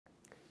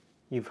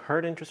You've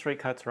heard interest rate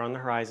cuts are on the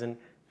horizon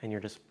and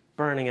you're just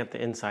burning at the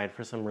inside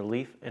for some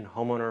relief in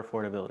homeowner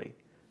affordability.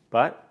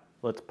 But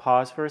let's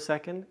pause for a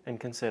second and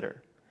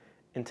consider.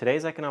 In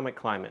today's economic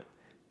climate,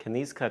 can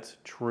these cuts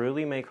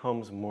truly make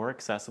homes more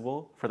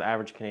accessible for the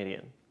average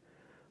Canadian?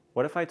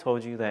 What if I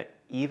told you that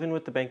even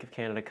with the Bank of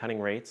Canada cutting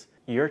rates,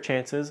 your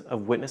chances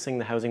of witnessing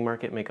the housing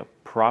market make a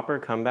proper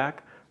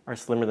comeback are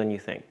slimmer than you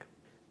think?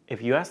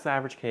 If you ask the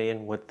average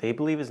Canadian what they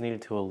believe is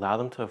needed to allow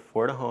them to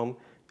afford a home,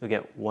 you'll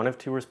get one of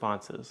two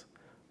responses: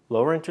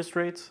 lower interest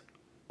rates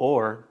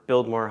or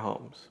build more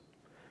homes.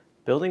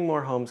 Building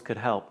more homes could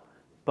help,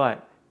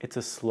 but it's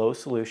a slow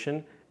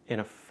solution in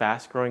a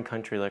fast-growing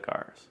country like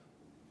ours.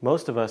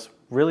 Most of us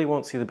really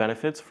won't see the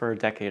benefits for a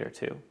decade or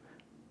two.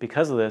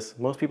 Because of this,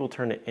 most people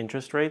turn to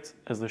interest rates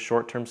as the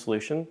short-term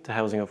solution to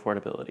housing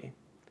affordability.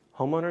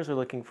 Homeowners are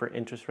looking for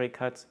interest rate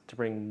cuts to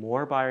bring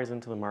more buyers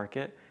into the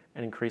market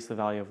and increase the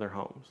value of their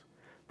homes.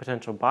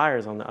 Potential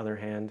buyers, on the other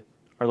hand,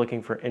 are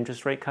looking for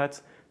interest rate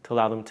cuts to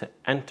allow them to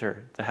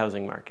enter the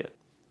housing market.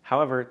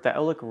 However, the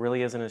outlook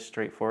really isn't as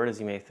straightforward as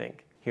you may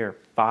think. Here are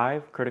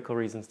 5 critical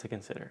reasons to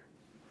consider.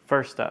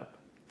 First up,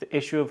 the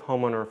issue of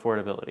homeowner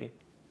affordability.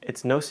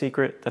 It's no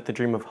secret that the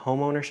dream of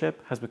homeownership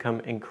has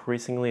become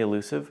increasingly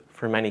elusive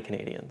for many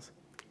Canadians.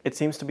 It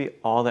seems to be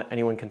all that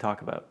anyone can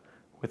talk about.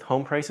 With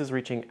home prices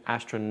reaching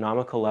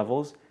astronomical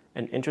levels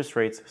and interest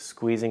rates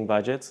squeezing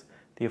budgets,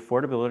 the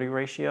affordability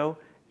ratio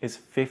is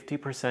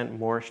 50%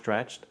 more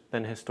stretched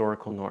than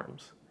historical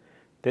norms.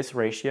 This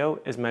ratio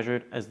is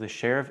measured as the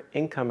share of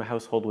income a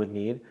household would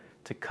need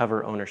to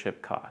cover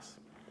ownership costs.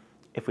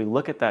 If we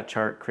look at that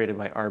chart created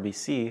by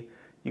RBC,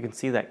 you can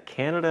see that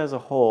Canada as a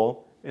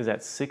whole is at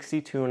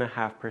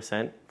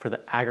 62.5% for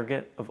the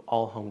aggregate of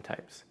all home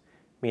types,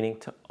 meaning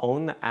to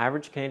own the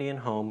average Canadian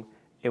home,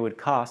 it would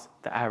cost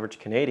the average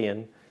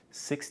Canadian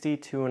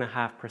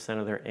 62.5%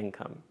 of their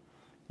income.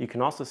 You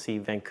can also see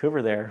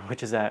Vancouver there,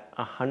 which is at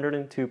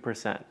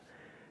 102%.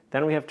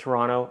 Then we have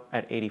Toronto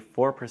at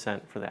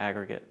 84% for the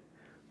aggregate.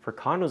 For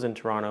condos in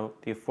Toronto,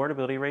 the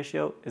affordability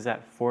ratio is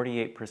at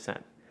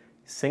 48%.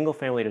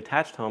 Single-family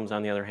detached homes,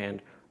 on the other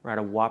hand, are at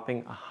a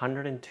whopping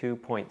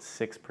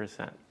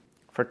 102.6%.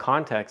 For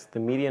context, the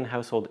median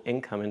household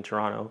income in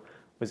Toronto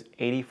was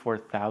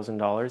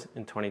 $84,000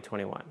 in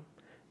 2021,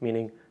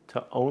 meaning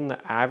to own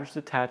the average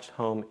detached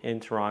home in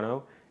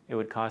Toronto, it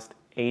would cost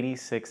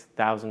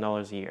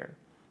 $86,000 a year.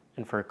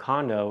 And for a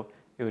condo,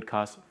 it would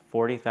cost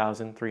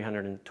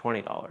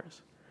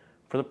 $40,320.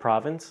 For the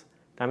province,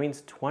 that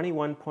means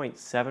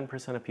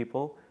 21.7% of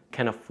people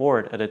can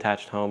afford a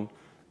detached home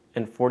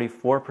and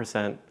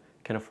 44%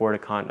 can afford a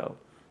condo,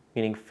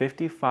 meaning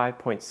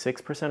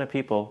 55.6% of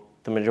people,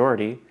 the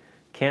majority,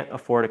 can't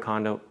afford a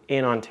condo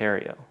in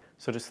Ontario.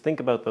 So just think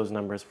about those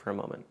numbers for a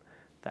moment.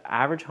 The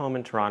average home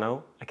in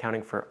Toronto,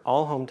 accounting for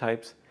all home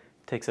types,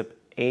 takes up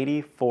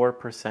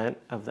 84%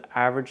 of the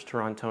average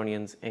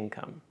Torontonian's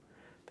income.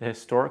 The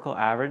historical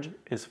average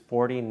is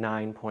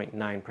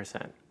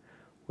 49.9%.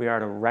 We are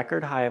at a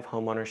record high of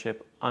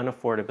homeownership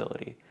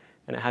unaffordability,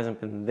 and it hasn't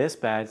been this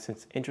bad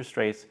since interest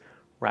rates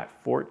were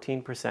at 14%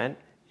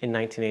 in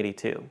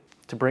 1982.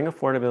 To bring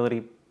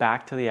affordability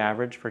back to the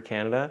average for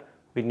Canada,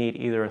 we'd need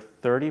either a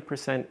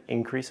 30%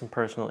 increase in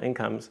personal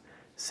incomes,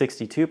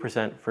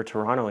 62% for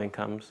Toronto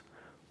incomes,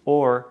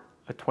 or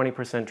a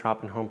 20%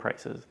 drop in home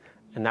prices,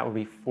 and that would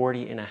be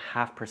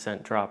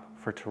 40.5% drop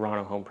for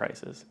Toronto home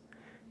prices.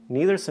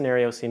 Neither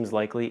scenario seems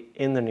likely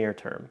in the near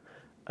term,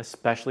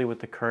 especially with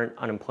the current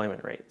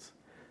unemployment rates.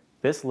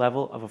 This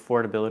level of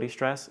affordability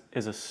stress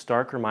is a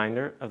stark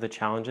reminder of the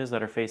challenges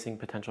that are facing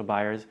potential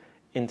buyers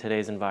in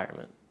today's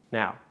environment.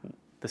 Now,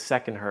 the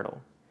second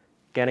hurdle,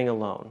 getting a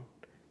loan.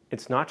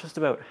 It's not just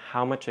about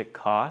how much it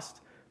costs,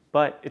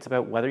 but it's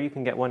about whether you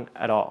can get one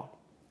at all.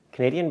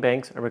 Canadian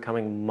banks are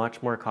becoming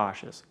much more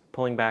cautious,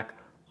 pulling back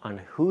on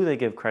who they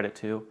give credit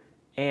to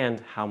and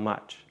how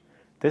much.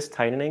 This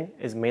tightening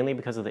is mainly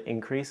because of the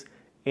increase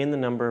in the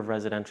number of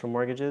residential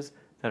mortgages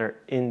that are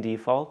in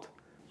default,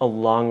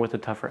 along with the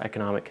tougher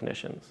economic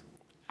conditions.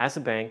 As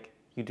a bank,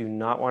 you do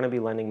not want to be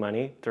lending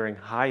money during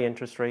high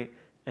interest rate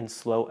and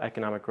slow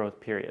economic growth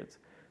periods,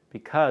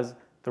 because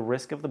the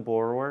risk of the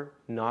borrower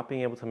not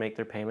being able to make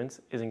their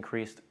payments is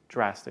increased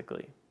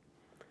drastically.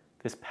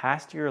 This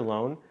past year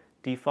alone,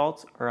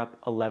 defaults are up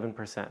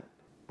 11%.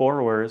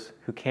 Borrowers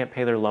who can't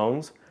pay their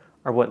loans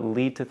are what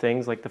lead to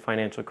things like the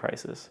financial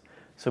crisis,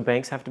 so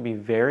banks have to be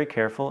very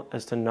careful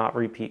as to not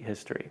repeat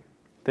history.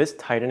 This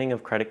tightening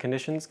of credit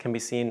conditions can be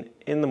seen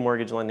in the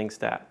mortgage lending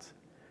stats.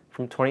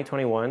 From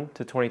 2021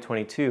 to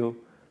 2022,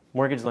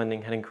 mortgage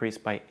lending had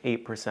increased by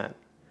 8%.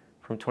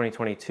 From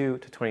 2022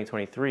 to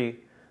 2023,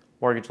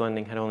 mortgage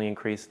lending had only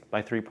increased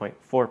by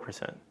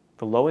 3.4%,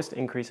 the lowest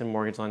increase in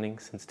mortgage lending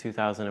since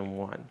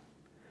 2001.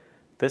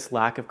 This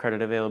lack of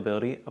credit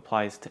availability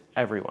applies to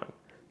everyone,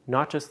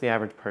 not just the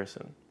average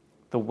person.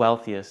 The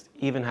wealthiest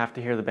even have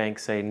to hear the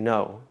banks say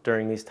no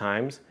during these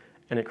times,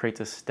 and it creates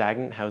a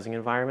stagnant housing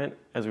environment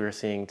as we are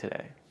seeing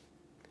today.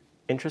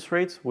 Interest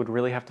rates would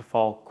really have to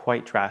fall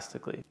quite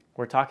drastically.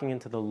 We're talking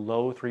into the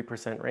low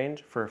 3%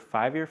 range for a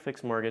 5-year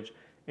fixed mortgage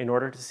in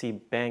order to see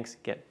banks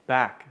get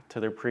back to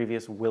their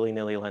previous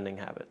willy-nilly lending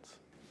habits.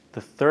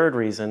 The third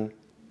reason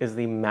is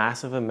the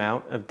massive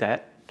amount of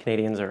debt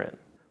Canadians are in.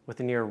 With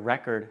a near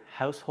record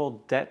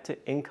household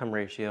debt-to-income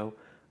ratio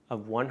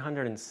of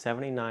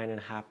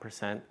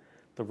 179.5%,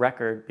 the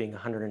record being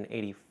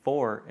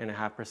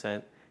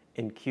 184.5%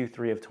 in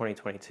Q3 of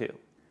 2022.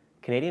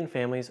 Canadian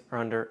families are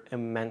under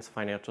immense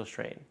financial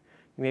strain.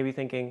 You may be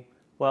thinking,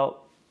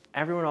 well,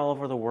 everyone all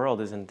over the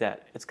world is in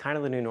debt. It's kind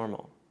of the new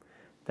normal.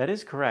 That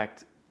is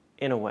correct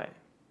in a way.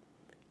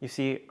 You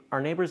see,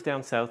 our neighbors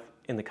down south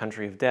in the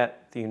country of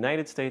debt, the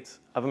United States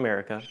of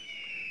America,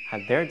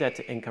 had their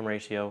debt-to-income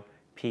ratio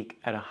peak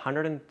at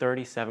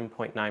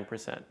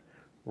 137.9%,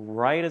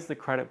 right as the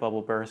credit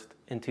bubble burst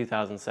in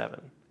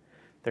 2007.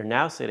 They're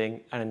now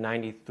sitting at a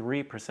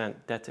 93%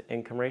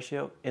 debt-to-income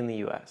ratio in the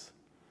US,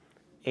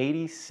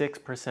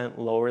 86%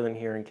 lower than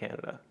here in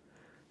Canada.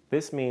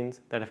 This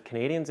means that if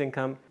Canadians'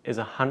 income is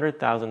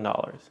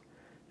 $100,000,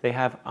 they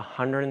have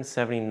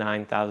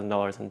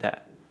 $179,000 in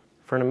debt.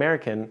 For an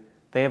American,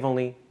 they have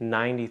only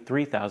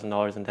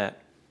 $93,000 in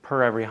debt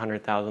per every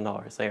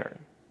 $100,000 they earn.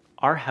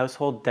 Our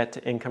household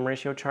debt-to-income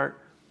ratio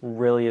chart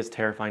really is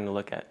terrifying to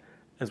look at,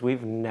 as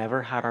we've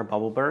never had our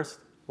bubble burst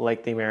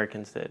like the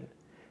Americans did.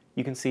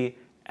 You can see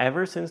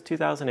ever since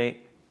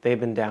 2008, they've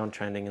been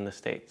downtrending in the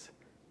States.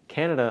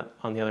 Canada,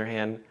 on the other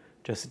hand,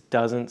 just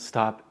doesn't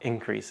stop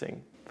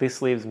increasing.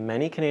 This leaves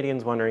many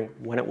Canadians wondering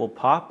when it will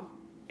pop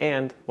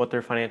and what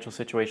their financial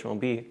situation will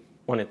be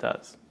when it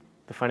does.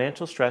 The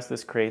financial stress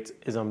this creates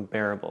is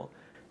unbearable,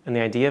 and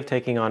the idea of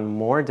taking on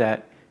more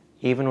debt,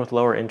 even with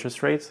lower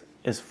interest rates,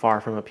 is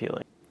far from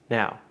appealing.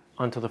 Now,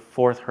 onto the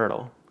fourth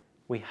hurdle.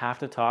 We have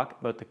to talk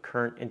about the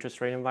current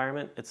interest rate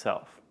environment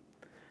itself.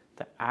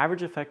 The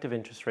average effective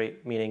interest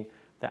rate, meaning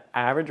the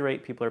average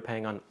rate people are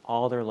paying on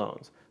all their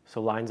loans,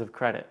 so lines of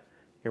credit,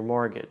 your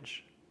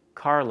mortgage,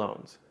 car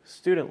loans,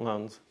 student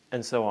loans,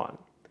 and so on.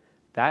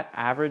 That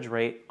average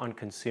rate on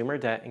consumer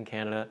debt in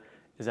Canada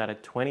is at a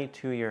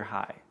 22-year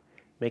high,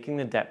 making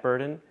the debt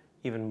burden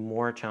even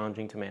more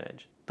challenging to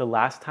manage. The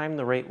last time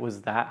the rate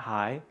was that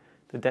high,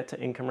 the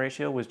debt-to-income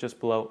ratio was just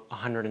below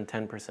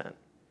 110%.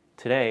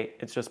 Today,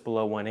 it's just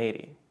below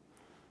 180.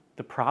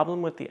 The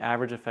problem with the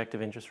average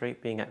effective interest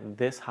rate being at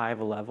this high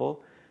of a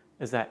level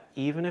is that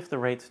even if the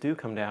rates do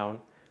come down,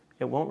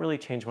 it won't really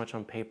change much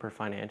on paper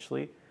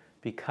financially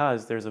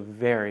because there's a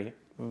very,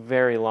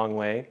 very long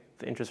way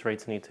the interest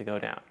rates need to go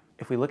down.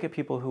 If we look at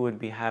people who would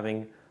be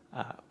having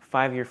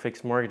 5-year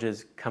fixed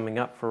mortgages coming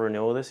up for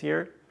renewal this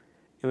year,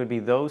 it would be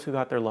those who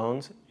got their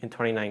loans in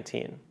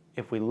 2019.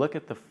 If we look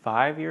at the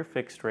 5-year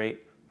fixed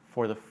rate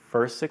for the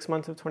first 6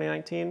 months of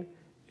 2019,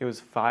 it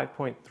was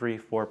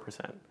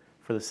 5.34%.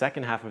 For the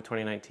second half of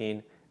 2019,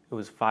 it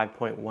was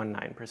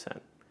 5.19%.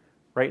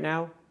 Right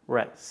now, we're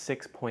at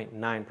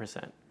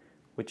 6.9%,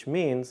 which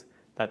means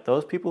that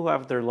those people who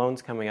have their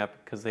loans coming up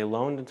because they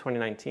loaned in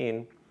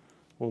 2019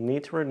 will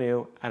need to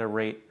renew at a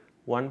rate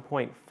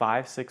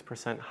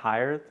 1.56%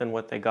 higher than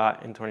what they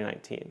got in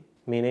 2019,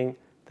 meaning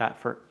that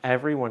for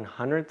every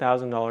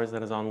 $100,000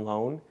 that is on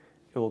loan,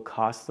 it will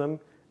cost them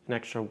an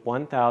extra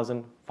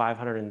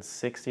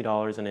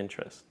 $1,560 in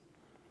interest.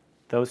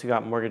 Those who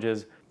got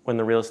mortgages when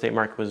the real estate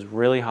market was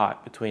really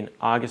hot between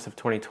August of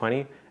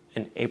 2020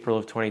 and April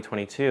of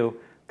 2022,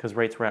 because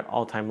rates were at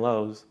all-time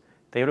lows,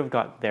 they would have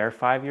got their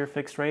 5-year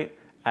fixed rate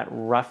at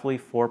roughly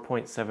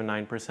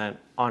 4.79%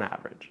 on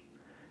average.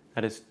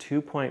 That is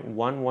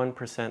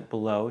 2.11%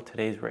 below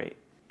today's rate,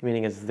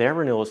 meaning as their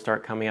renewals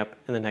start coming up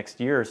in the next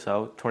year or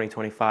so,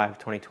 2025,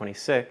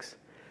 2026,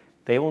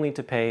 they will need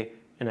to pay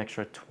an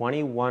extra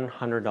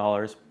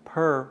 $2,100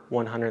 per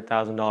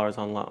 $100,000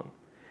 on loan.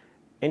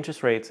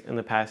 Interest rates in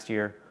the past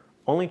year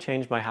only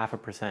changed by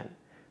 0.5%,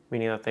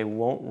 meaning that they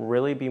won't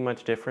really be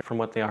much different from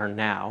what they are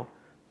now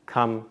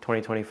come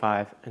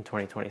 2025 and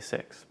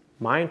 2026.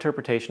 My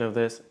interpretation of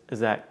this is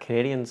that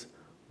Canadians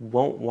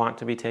won't want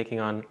to be taking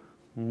on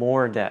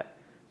more debt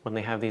when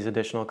they have these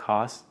additional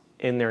costs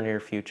in their near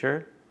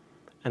future.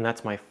 And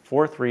that's my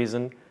fourth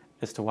reason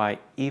as to why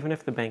even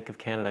if the Bank of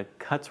Canada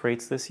cuts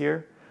rates this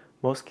year,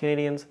 most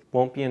Canadians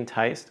won't be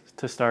enticed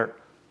to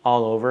start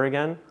all over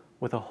again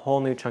with a whole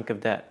new chunk of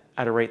debt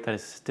at a rate that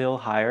is still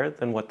higher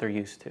than what they're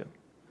used to.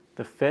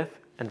 The fifth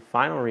and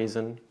final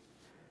reason,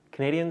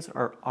 Canadians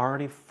are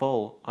already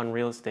full on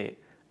real estate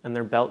and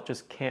their belt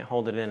just can't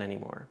hold it in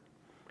anymore.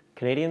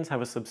 Canadians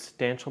have a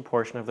substantial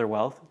portion of their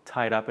wealth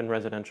tied up in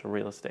residential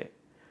real estate.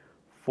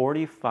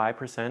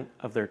 45%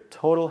 of their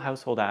total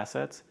household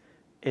assets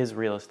is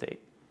real estate.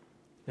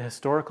 The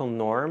historical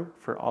norm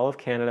for all of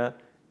Canada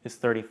is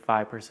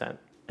 35%.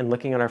 And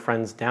looking at our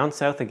friends down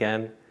south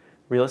again,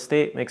 real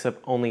estate makes up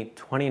only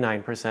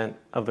 29%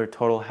 of their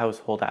total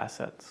household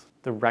assets.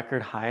 The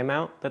record high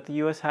amount that the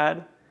US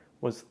had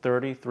was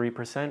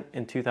 33%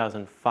 in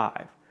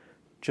 2005,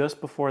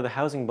 just before the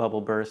housing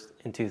bubble burst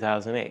in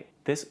 2008.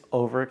 This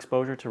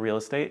overexposure to real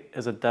estate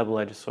is a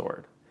double-edged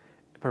sword.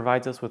 It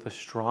provides us with a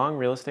strong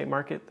real estate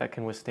market that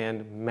can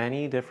withstand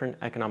many different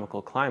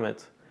economical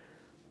climates,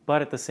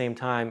 But at the same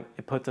time,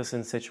 it puts us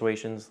in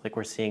situations like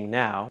we're seeing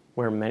now,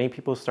 where many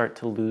people start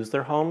to lose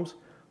their homes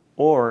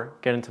or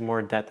get into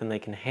more debt than they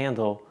can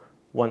handle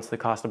once the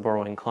cost of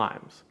borrowing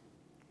climbs.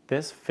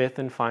 This fifth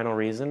and final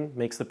reason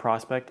makes the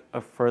prospect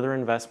of further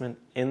investment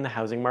in the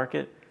housing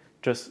market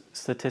just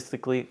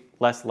statistically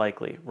less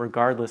likely,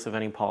 regardless of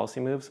any policy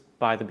moves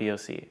by the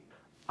BOC.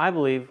 I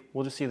believe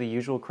we'll just see the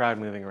usual crowd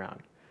moving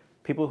around.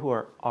 People who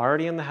are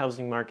already in the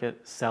housing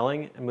market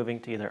selling and moving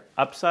to either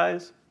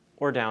upsize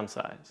or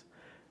downsize.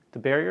 The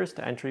barriers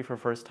to entry for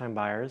first-time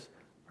buyers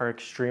are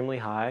extremely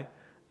high,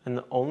 and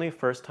the only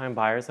first-time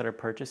buyers that are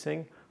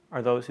purchasing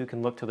are those who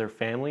can look to their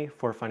family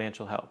for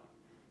financial help.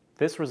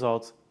 This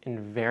results in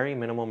very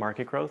minimal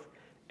market growth,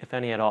 if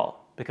any at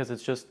all, because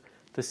it's just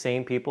the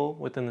same people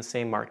within the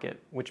same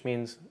market, which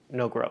means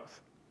no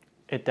growth.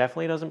 It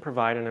definitely doesn't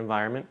provide an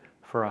environment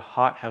for a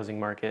hot housing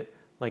market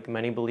like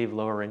many believe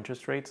lower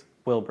interest rates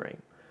will bring.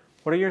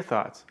 What are your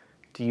thoughts?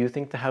 Do you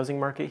think the housing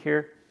market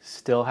here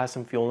still has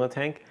some fuel in the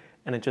tank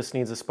and it just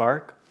needs a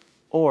spark?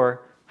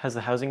 Or has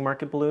the housing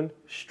market balloon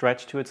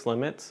stretched to its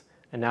limits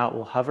and now it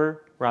will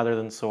hover rather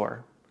than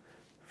soar?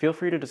 Feel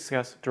free to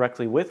discuss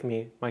directly with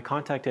me. My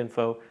contact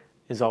info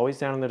is always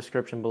down in the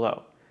description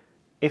below.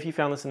 If you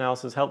found this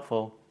analysis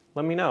helpful,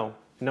 let me know.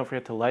 And don't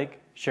forget to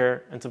like,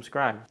 share, and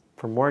subscribe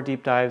for more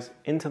deep dives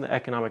into the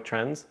economic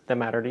trends that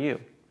matter to you.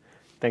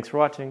 Thanks for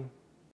watching.